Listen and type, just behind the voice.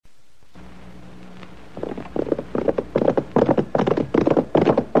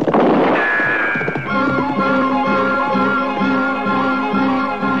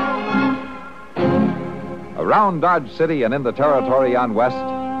Around Dodge City and in the territory on West,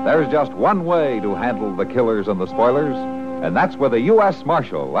 there's just one way to handle the killers and the spoilers, and that's with a U.S.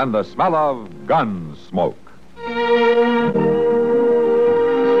 Marshal and the smell of Gunsmoke.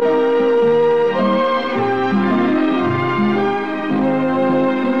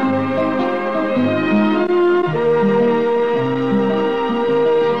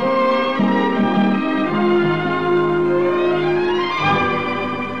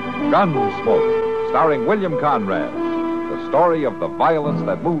 Gunsmoke, starring William Conrad, the story of the violence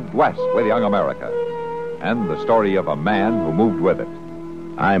that moved west with young America, and the story of a man who moved with it.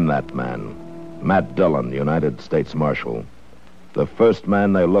 I'm that man, Matt Dillon, United States Marshal. The first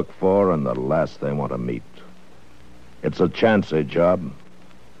man they look for and the last they want to meet. It's a chancy job,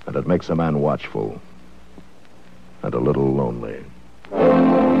 and it makes a man watchful and a little lonely.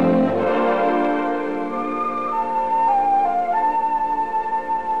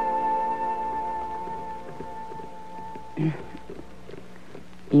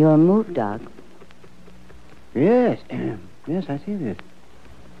 Your move, Doc. Yes. Yes, I see this.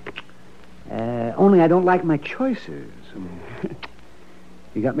 Only I don't like my choices.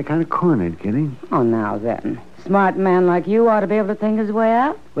 You got me kind of cornered, Kitty. Oh, now then. Smart man like you ought to be able to think his way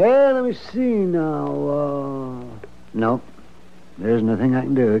out. Well, let me see now. Nope. There's nothing I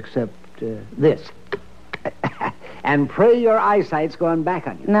can do except this. And pray your eyesight's gone back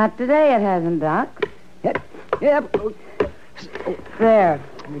on you. Not today it hasn't, Doc. Yep. There.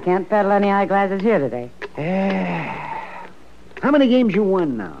 You can't peddle any eyeglasses here today. How many games you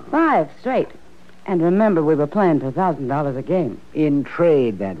won now? 5 straight. And remember, we were playing for $1,000 a game. In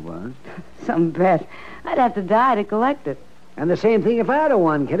trade, that was. Some bet. I'd have to die to collect it. And the same thing if I had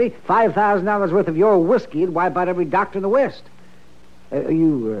won, Kitty. $5,000 worth of your whiskey would wipe out every doctor in the West.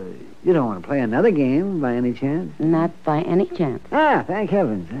 You don't want to play another game by any chance? Not by any chance. Thank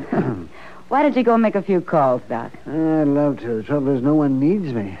heavens. Why don't you go make a few calls, Doc? I'd love to. The trouble is no one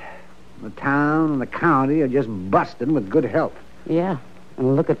needs me. The town and the county are just busting with good help. Yeah.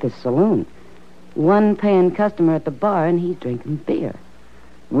 And look at this saloon. One paying customer at the bar, and he's drinking beer.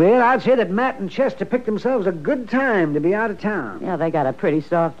 Well, I'd say that Matt and Chester picked themselves a good time to be out of town. Yeah, they got it pretty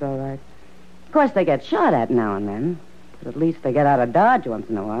soft, all right. Of course, they get shot at now and then. But at least they get out of Dodge once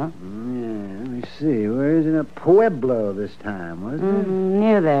in a while. Yeah, let me see. Where is it? In Pueblo this time, wasn't it?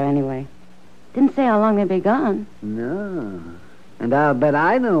 Near there, anyway. Didn't say how long they'd be gone. No. And I'll bet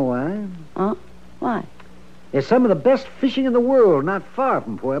I know why. Oh? Why? There's some of the best fishing in the world not far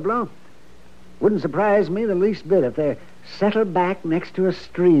from Pueblo. Wouldn't surprise me the least bit if they're settled back next to a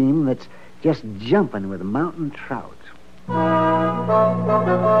stream that's just jumping with mountain trout.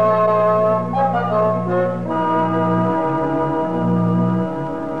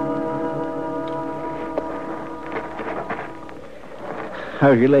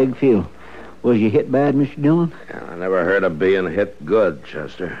 How's your leg feel? Was you hit bad, Mr. Dillon? Yeah, I never heard of being hit good,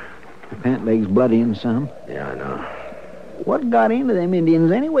 Chester. Your pant leg's bloodying some. Yeah, I know. What got into them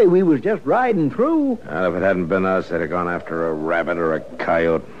Indians anyway? We was just riding through. Well, if it hadn't been us, they'd have gone after a rabbit or a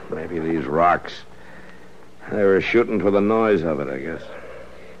coyote. Maybe these rocks. They were shooting for the noise of it, I guess.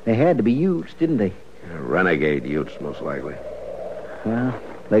 They had to be Utes, didn't they? Renegade Utes, most likely. Well,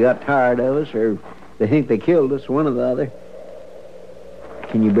 they got tired of us, or they think they killed us, one or the other.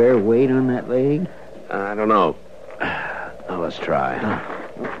 Can you bear weight on that leg? I don't know. Well, let's try.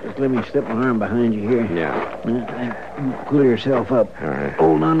 Just let me slip my arm behind you here. Yeah. You pull yourself up. All right.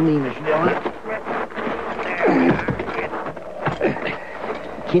 Hold on to me, Mr. Dillon.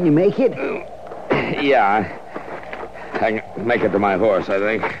 Can you make it? Yeah. I can make it to my horse, I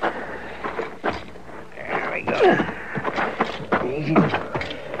think. There we go. Easy.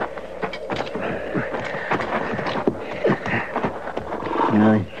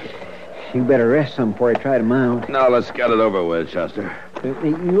 Now, you better rest some before I try to mount. No, let's get it over with, Chester.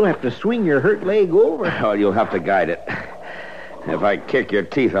 You'll have to swing your hurt leg over. Well, you'll have to guide it. If I kick your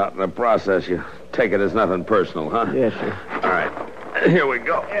teeth out in the process, you take it as nothing personal, huh? Yes, sir. All right. Here we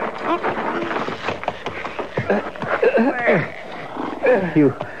go.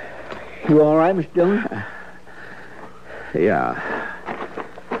 You all right, Mr. Dillon? Yeah.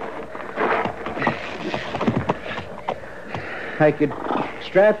 I could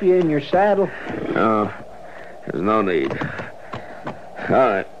strap you in your saddle. No, there's no need. All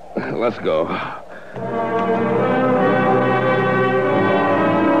right, let's go.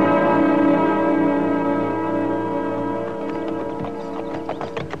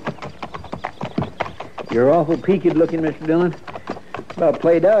 You're awful peaked looking, Mr. Dillon. About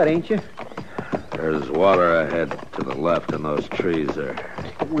played out, ain't you? There's water ahead to the left in those trees there.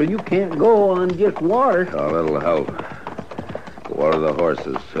 Well, you can't go on just water. Oh, that'll help. Water the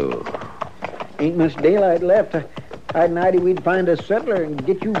horses, too. Ain't much daylight left. I'd Nettie we'd find a settler and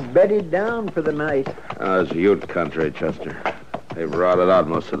get you bedded down for the night. It's Ute country, Chester. They've rotted out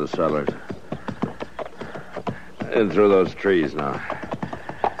most of the settlers. In through those trees now.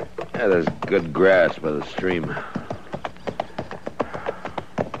 Yeah, there's good grass by the stream.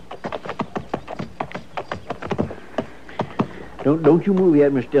 Don't you move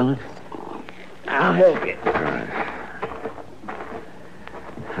yet, Miss Dillon. I'll help you. All right.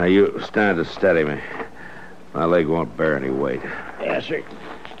 Now, you stand to steady me. My leg won't bear any weight. Yes, sir.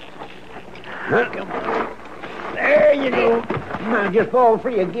 Come on. There you go. Now just fall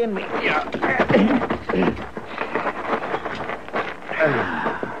free again, me. Yeah.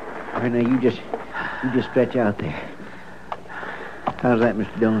 All right, now you just stretch out there. How's that,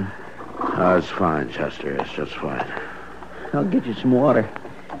 Mr. Dillon? Oh, it's fine, Chester. It's just fine. I'll get you some water.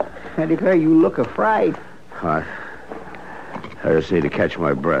 I declare you look a-fright. What? I just need to catch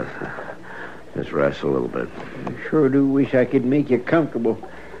my breath. Just rest a little bit. I sure do wish I could make you comfortable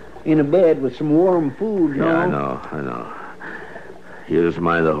in a bed with some warm food, you know? I know. You just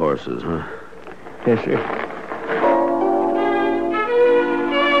mind the horses, huh? Yes, sir.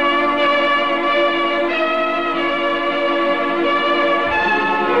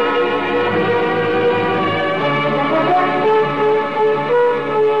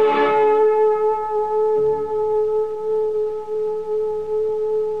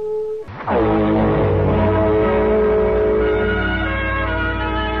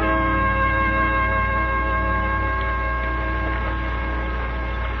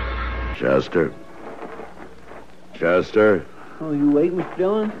 Chester? Oh, you awake, Mr.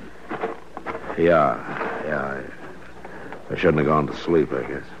 Dillon? Yeah. I shouldn't have gone to sleep, I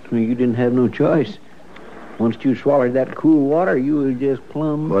guess. Well, you didn't have no choice. Once you swallowed that cool water, you were just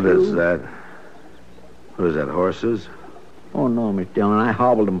plumb What through. is that? What is that, horses? Oh, no, Mr. Dillon. I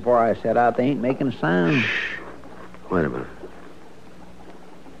hobbled them before I set out. They ain't making a sound. Shh. Wait a minute.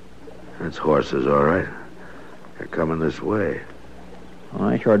 That's horses, all right. They're coming this way. Oh,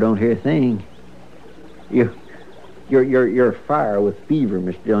 I sure don't hear a thing. You're fire with fever,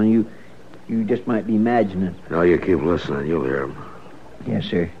 Mr. Dillon. You just might be imagining. No, you keep listening. You'll hear them. Yes,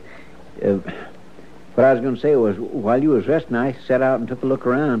 sir. What I was going to say was, while you was resting, I set out and took a look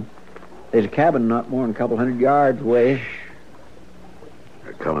around. There's a cabin not more than a couple hundred yards away.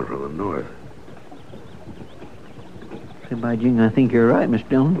 They're coming from the north. Say, by jing, I think you're right, Mr.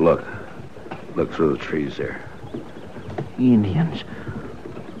 Dillon. Look through the trees there. Indians.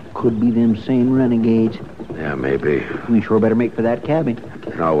 Could be them same renegades. Yeah, maybe. We sure better make for that cabin.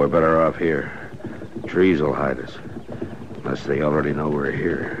 No, we're better off here. Trees will hide us. Unless they already know we're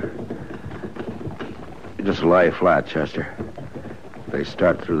here. You just lie flat, Chester. If they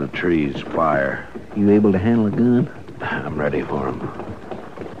start through the trees, fire. You able to handle a gun? I'm ready for them.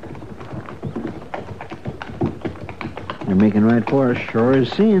 They're making right for us, sure as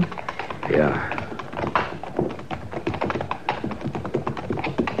sin. Yeah.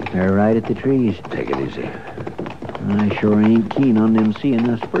 They're right at the trees. Take it easy. I sure ain't keen on them seeing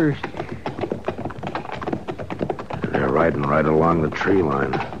us first. They're riding right along the tree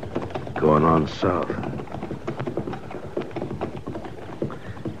line, going on south.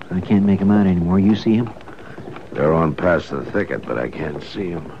 I can't make them out anymore. You see them? They're on past the thicket, but I can't see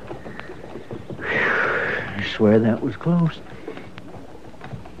them. I swear that was close.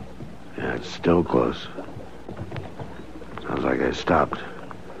 Yeah, it's still close. Sounds like I stopped.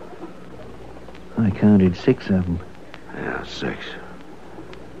 I counted 6 of them. Yeah, 6.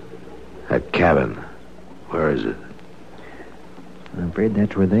 That cabin, where is it? I'm afraid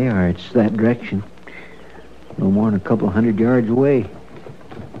that's where they are. It's that direction. No more than a couple hundred yards away.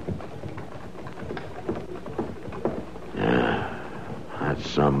 Yeah, that's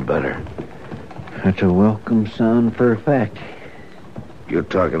some better. That's a welcome sound for a fact. You're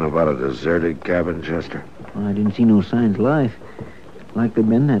talking about a deserted cabin, Chester? Well, I didn't see no signs of life. Like they've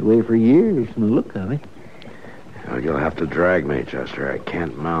been that way for years from the look of it. Well, you'll have to drag me, Chester. I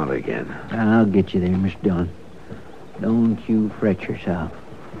can't mount again. I'll get you there, Mr. Dillon. Don't you fret yourself.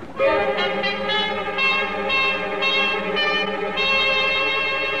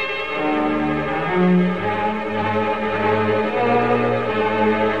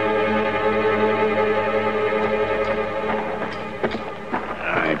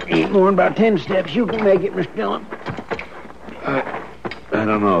 All right, ain't more than about 10 steps. You can make it, Mr. Dillon. I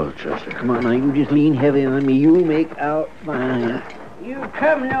don't know, Chester. Come on now, you just lean heavy on me. You'll make out fine. You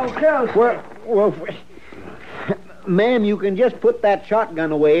come no closer. Well, ma'am, you can just put that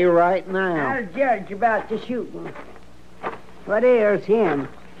shotgun away right now. I'll judge about the shooting. What ails him?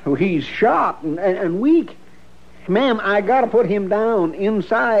 Oh, he's shot and weak. Ma'am, I gotta put him down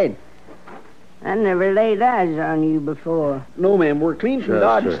inside. I never laid eyes on you before. No, ma'am. We're clean from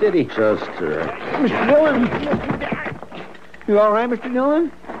Dodge City. Chester. Mr. Dillon. You all right, Mr.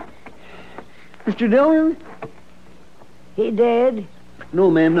 Dillon? Mr. Dillon? He dead? No,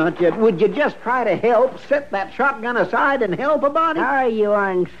 ma'am, not yet. Would you just try to help? Set that shotgun aside and help a body? How are you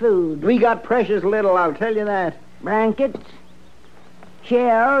on food? We got precious little, I'll tell you that. Blankets?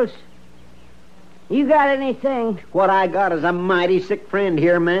 Shells? You got anything? What I got is a mighty sick friend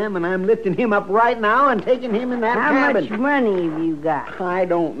here, ma'am, and I'm lifting him up right now and taking him in that cabin. How much money have you got? I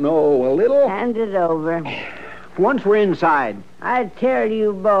don't know. A little? Hand it over. Once we're inside. I tell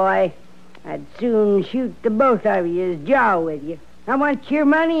you, boy, I'd soon shoot the both of you's jaw with you. I want your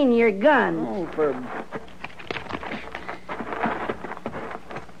money and your guns. Oh, for...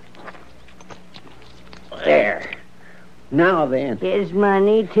 There. Now then. His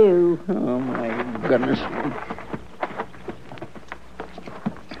money, too. Oh, my goodness.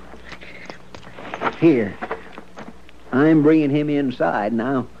 Here. I'm bringing him inside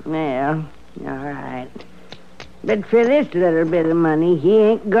now. Well, all right. But for this little bit of money, he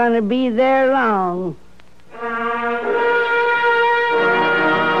ain't gonna be there long.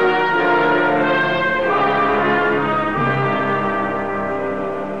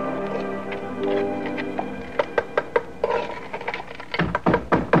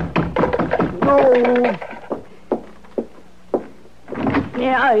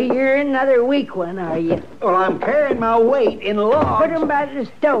 Yeah, you're another weak one, are you? Well, I'm carrying my weight in logs. Put 'em by the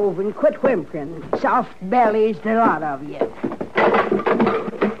stove and quit whimpering. Soft bellies, the lot of you.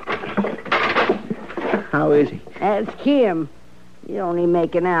 How is he? Ask him. He's only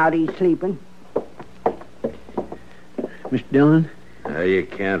making out he's sleeping. Mr. Dillon? You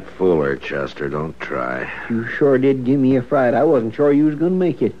can't fool her, Chester. Don't try. You sure did give me a fright. I wasn't sure you was going to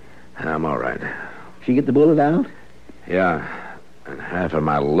make it. I'm all right. She get the bullet out? Yeah, and half of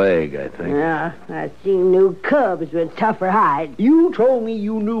my leg, I think. Yeah, I seen new cubs with tougher hides. You told me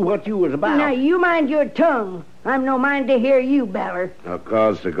you knew what you was about. Now, you mind your tongue. I'm no mind to hear you, Beller. No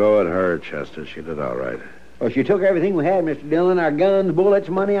cause to go at her, Chester. She did all right. Well, she took everything we had, Mr. Dillon. Our guns, bullets,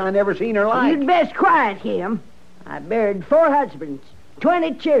 money. I never seen her like. You'd best quiet him. I buried 4 husbands,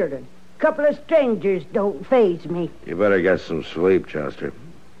 20 children. A couple of strangers don't faze me. You better get some sleep, Chester.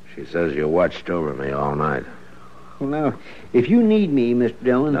 She says you watched over me all night. Well, now, if you need me, Mr.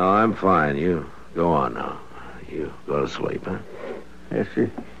 Dillon... No, I'm fine. You go on now. You go to sleep, huh? Yes, sir.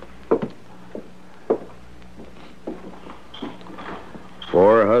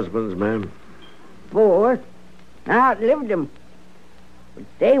 4 husbands, ma'am? 4. I outlived them. But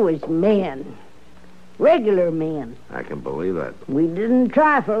they was men. Regular men. I can believe that. We didn't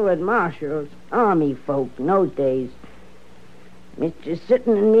trifle with marshals, army folk in those days. Mr.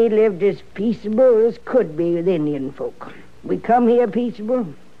 Sitton and me lived as peaceable as could be with Indian folk. We come here peaceable,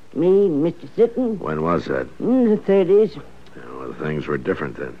 me and Mr. Sitton. When was that? In the 30s. Well, things were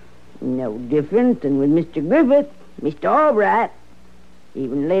different then. No different than with Mr. Griffith, Mr. Albright,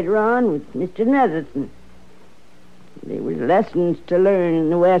 even later on with Mr. Netherton. There was lessons to learn in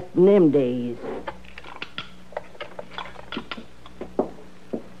the West in them days.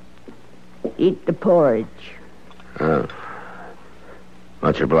 Eat the porridge. Oh.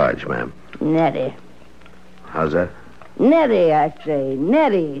 Much obliged, ma'am. Nettie. How's that? Nettie, I say.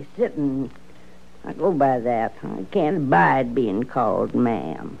 Nettie, Sitton. I go by that. I can't abide being called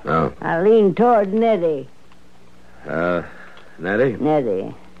ma'am. Oh. I lean toward Nettie. Nettie?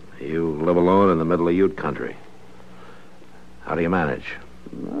 Nettie. You live alone in the middle of Ute country. How do you manage?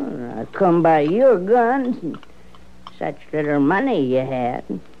 Well, I come by your guns and such little money you had.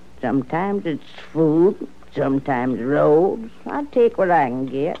 Sometimes it's food, sometimes robes. I take what I can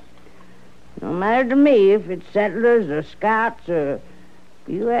get. No matter to me if it's settlers or scouts or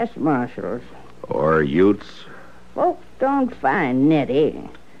U.S. Marshals. Or Utes? Folks don't find Nettie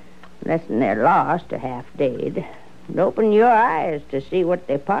unless they're lost or half dead. And open your eyes to see what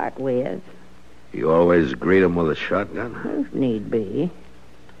they part with. You always greet 'em with a shotgun? If need be.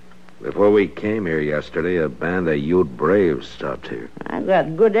 Before we came here yesterday, a band of Ute braves stopped here. I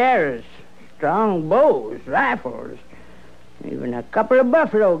got good arrows, strong bows, rifles. Even a couple of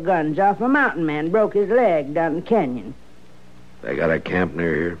buffalo guns off a mountain man broke his leg down the canyon. They got a camp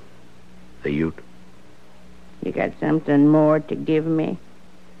near here? The Ute? You got something more to give me?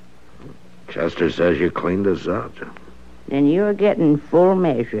 Chester says you cleaned us out. Then you're getting full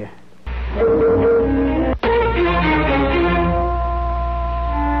measure.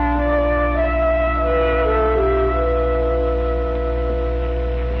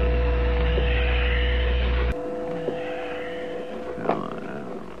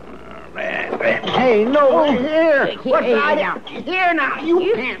 Hey, no, here. What's Here that? Here now.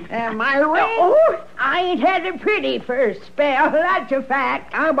 You can't have my ring. Oh, I ain't had it pretty for a spell. That's a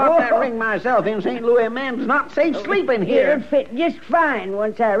fact. I bought that ring myself in St. Louis. A man's not safe sleeping here. It'll fit just fine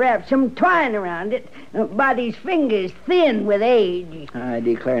once I wrap some twine around it. Body's fingers thin with age. I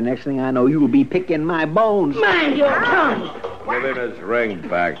declare, next thing I know, you'll be picking my bones. Mind your tongue. Give him his ring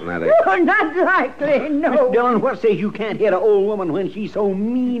back, Nettie. Oh, not likely, no. Dillon, what says you can't hit an old woman when she's so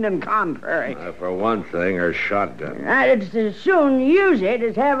mean and contrary? For one thing, her shotgun. I'd as soon use it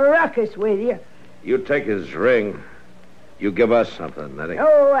as have a ruckus with you. You take his ring. You give us something, Nettie.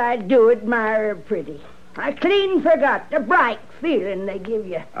 Oh, I do admire her pretty. I clean forgot the bright feeling they give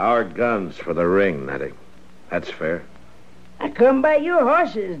you. Our guns for the ring, Nettie. That's fair. I come by your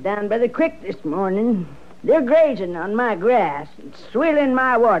horses down by the creek this morning. They're grazing on my grass and swilling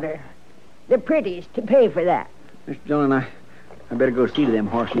my water. The prettiest to pay for that. Mr. Dillon, I better go see to them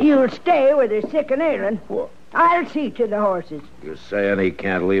horses. You'll stay where they're sick and ailing. I'll see to the horses. You saying he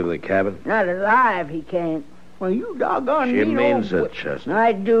can't leave the cabin? Not alive, he can't. Well, you doggone She mean means old... it, Chester.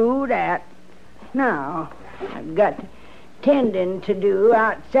 I do that. Now, I've got tending to do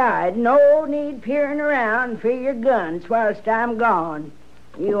outside. No need peering around for your guns whilst I'm gone.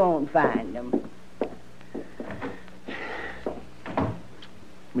 You won't find them.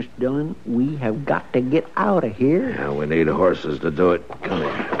 Mr. Dillon, we have got to get out of here. Yeah, we need horses to do it. Come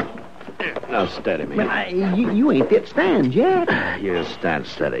here. Now, steady me. But you ain't fit stand yet. You stand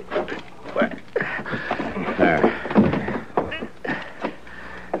steady. There.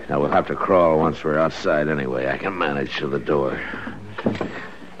 Now, we'll have to crawl once we're outside anyway. I can manage to the door.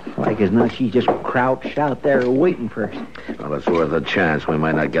 Like as not, she's just crouched out there waiting for us. Well, it's worth a chance. We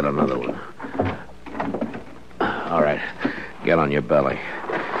might not get another one. All right. Get on your belly.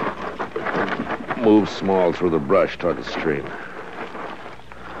 Move small through the brush toward the stream.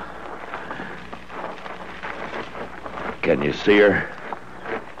 Can you see her?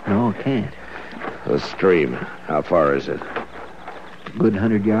 No, I can't. The stream. How far is it? Good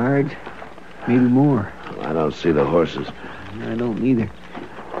 100 yards. Maybe more. I don't see the horses. I don't either.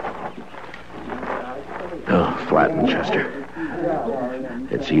 Oh, flatten, Chester.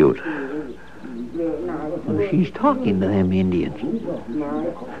 It's Ute. Well, she's talking to them Indians.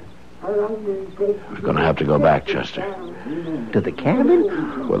 We're going to have to go back, Chester. To the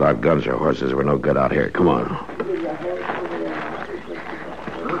cabin? Without guns or horses, we're no good out here. Come on.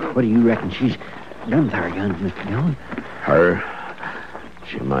 What do you reckon she's done with our guns, Mr. Dillon? Her?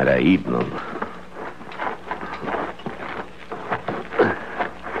 She might have eaten them.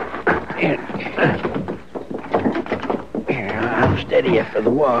 Here, I'll steady you for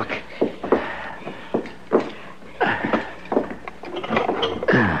the walk.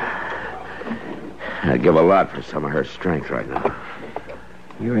 I'd give a lot for some of her strength right now.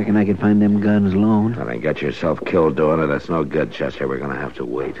 You reckon I could find them guns alone? Well, then get yourself killed doing it. That's no good, Chester. We're going to have to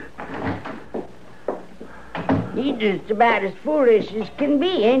wait. You're just about as foolish as can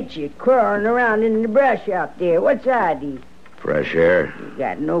be, ain't you? Crawling around in the brush out there. What's ID? Fresh air. You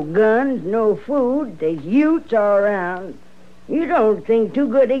got no guns, no food. There's Utes all around. You don't think too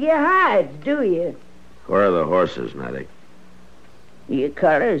good of your hides, do you? Where are the horses, Nettie? Your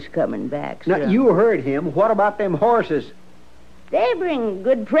color's coming back, Now, son. you heard him. What about them horses? They bring a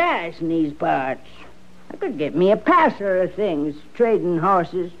good price in these parts. I could get me a passer of things, trading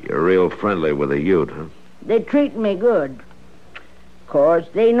horses. You're real friendly with a Ute, huh? They treat me good. Of course,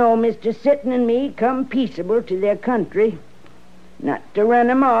 they know Mr. Sitton and me come peaceable to their country. Not to run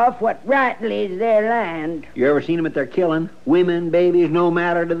 'em off what rightly is their land. You ever seen them at their killing? Women, babies, no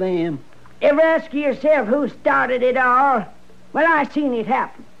matter to them. Ever ask yourself who started it all? Well, I seen it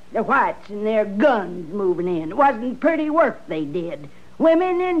happen. The whites and their guns moving in. It wasn't pretty work they did.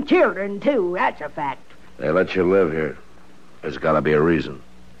 Women and children, too. That's a fact. They let you live here. There's got to be a reason.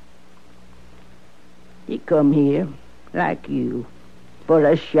 He come here, like you, full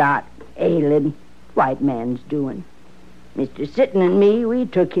of shot, ailing, white man's doing. Mr. Sitton and me, we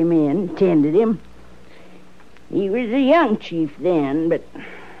took him in, tended him. He was a young chief then, but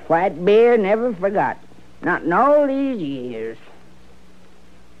White Bear never forgot. Not in all these years.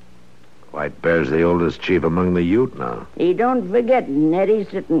 White Bear's the oldest chief among the Ute now. He don't forget Nettie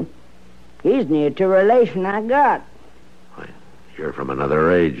Sitton. He's near to a relation I got. You're from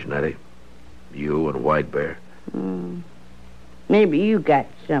another age, Nettie. You and White Bear. Maybe you got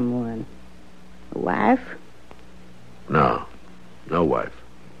someone. A wife? No. No wife.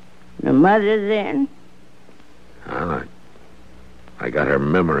 A mother, then? Well, I got her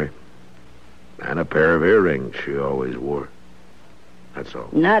memory. And a pair of earrings she always wore. That's all.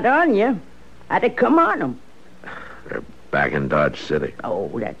 Not on you. I'd have come on 'em. They're back in Dodge City. Oh,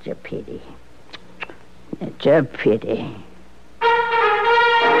 that's a pity. It's a pity.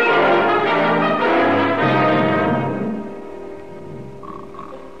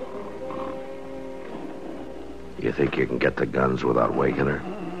 You think you can get the guns without waking her?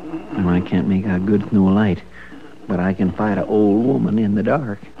 Well, I can't make out good with no light, but I can fight an old woman in the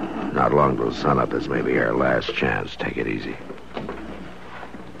dark. Not long till sunup. This may be our last chance. Take it easy.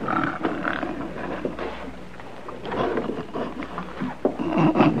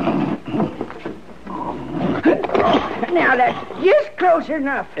 Now, that's just close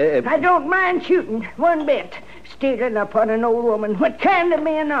enough. I don't mind shooting one bit. Stealing up on an old woman. What kind of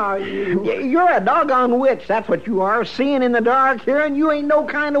men are you? You're a doggone witch, that's what you are. Seeing in the dark, hearing, you ain't no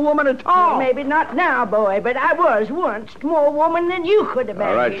kind of woman at all. Well, maybe not now, boy, but I was once more woman than you could have been.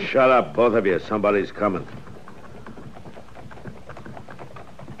 All right, shut up, both of you. Somebody's coming.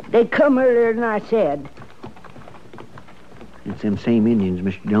 They come earlier than I said. It's them same Indians,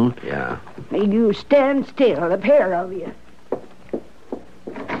 Mr. Dillon. Yeah. You stand still, the pair of you.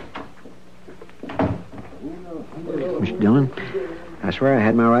 Mr. Dillon, I swear I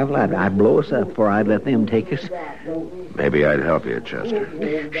had my rifle. I'd blow us up before I'd let them take us. Maybe I'd help you,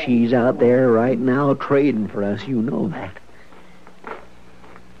 Chester. She's out there right now trading for us. You know that.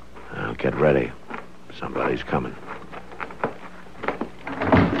 Now, get ready. Somebody's coming.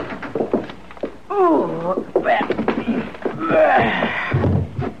 Oh,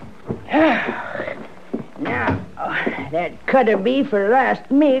 now, that cut of beef will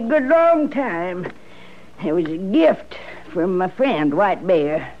last me a good long time. It was a gift from my friend, White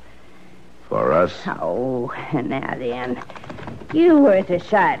Bear. For us? Oh, now then. You worth a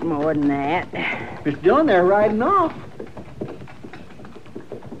sight more than that. Mr. Dillon, they're riding off.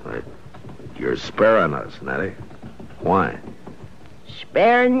 But you're sparing us, Nettie. Why?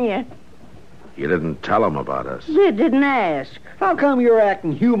 Sparing you? You didn't tell them about us. You didn't ask. How come you're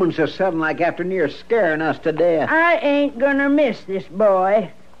acting human so sudden like after near scaring us to death? I ain't gonna miss this boy.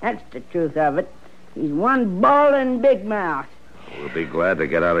 That's the truth of it. He's one ballin' big mouth. We'll be glad to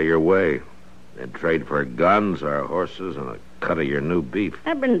get out of your way. And trade for guns, our horses, and a cut of your new beef.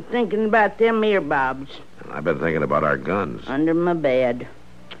 I've been thinking about them earbobs And I've been thinking about our guns. under my bed.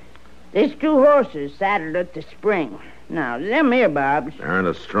 There's 2 horses saddled at the spring. Now, them earbobs... They're in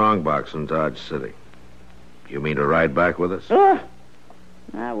a strong box in Dodge City. You mean to ride back with us? Oh,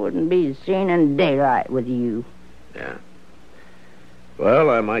 I wouldn't be seen in daylight with you. Yeah. Well,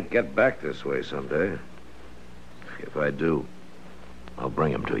 I might get back this way someday. If I do, I'll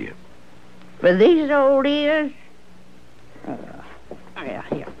bring him to you. For these old ears? Yeah,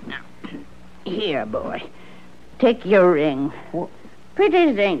 here, now. Here, boy. Take your ring.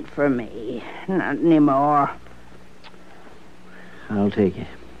 Pretties ain't for me. Not anymore. I'll take it.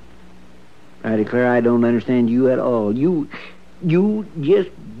 I declare I don't understand you at all. You just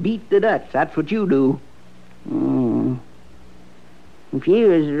beat the Dutch. That's what you do. If you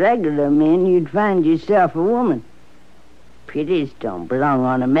was regular men, you'd find yourself a woman. Pretties don't belong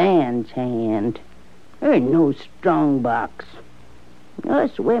on a man's hand. There ain't no strong box.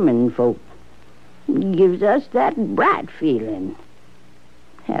 Us women folk gives us that bright feeling.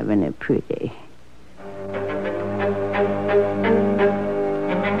 Having a pretty.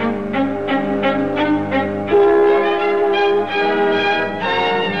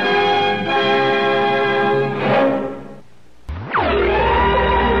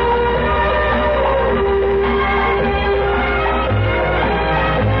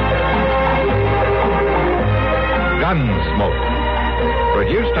 Gunsmoke.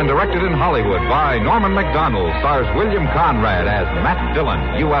 Produced and directed in Hollywood by Norman Macdonald, stars William Conrad as Matt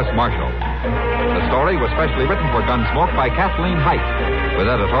Dillon, U.S. Marshal. The story was specially written for Gunsmoke by Kathleen Height, with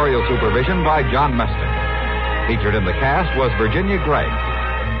editorial supervision by John Meston. Featured in the cast was Virginia Gregg.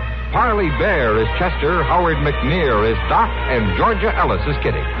 Parley Bear is Chester, Howard McNear is Doc, and Georgia Ellis is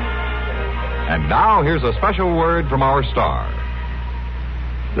Kitty. And now, here's a special word from our star.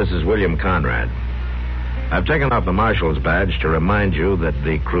 This is William Conrad. I've taken off the Marshal's badge to remind you that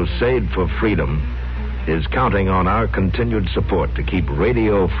the Crusade for Freedom is counting on our continued support to keep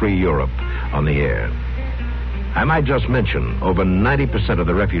Radio Free Europe on the air. I might just mention, over 90% of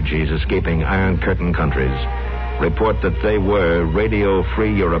the refugees escaping Iron Curtain countries report that they were Radio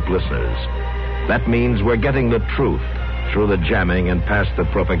Free Europe listeners. That means we're getting the truth through the jamming and past the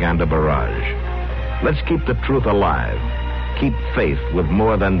propaganda barrage. Let's keep the truth alive. Keep faith with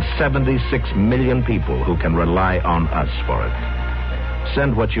more than 76 million people who can rely on us for it.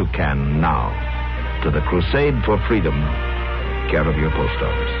 Send what you can now to the Crusade for Freedom, care of your post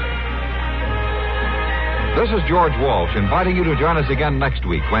office. This is George Walsh inviting you to join us again next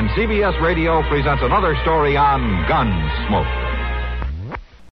week when CBS Radio presents another story on Gunsmoke.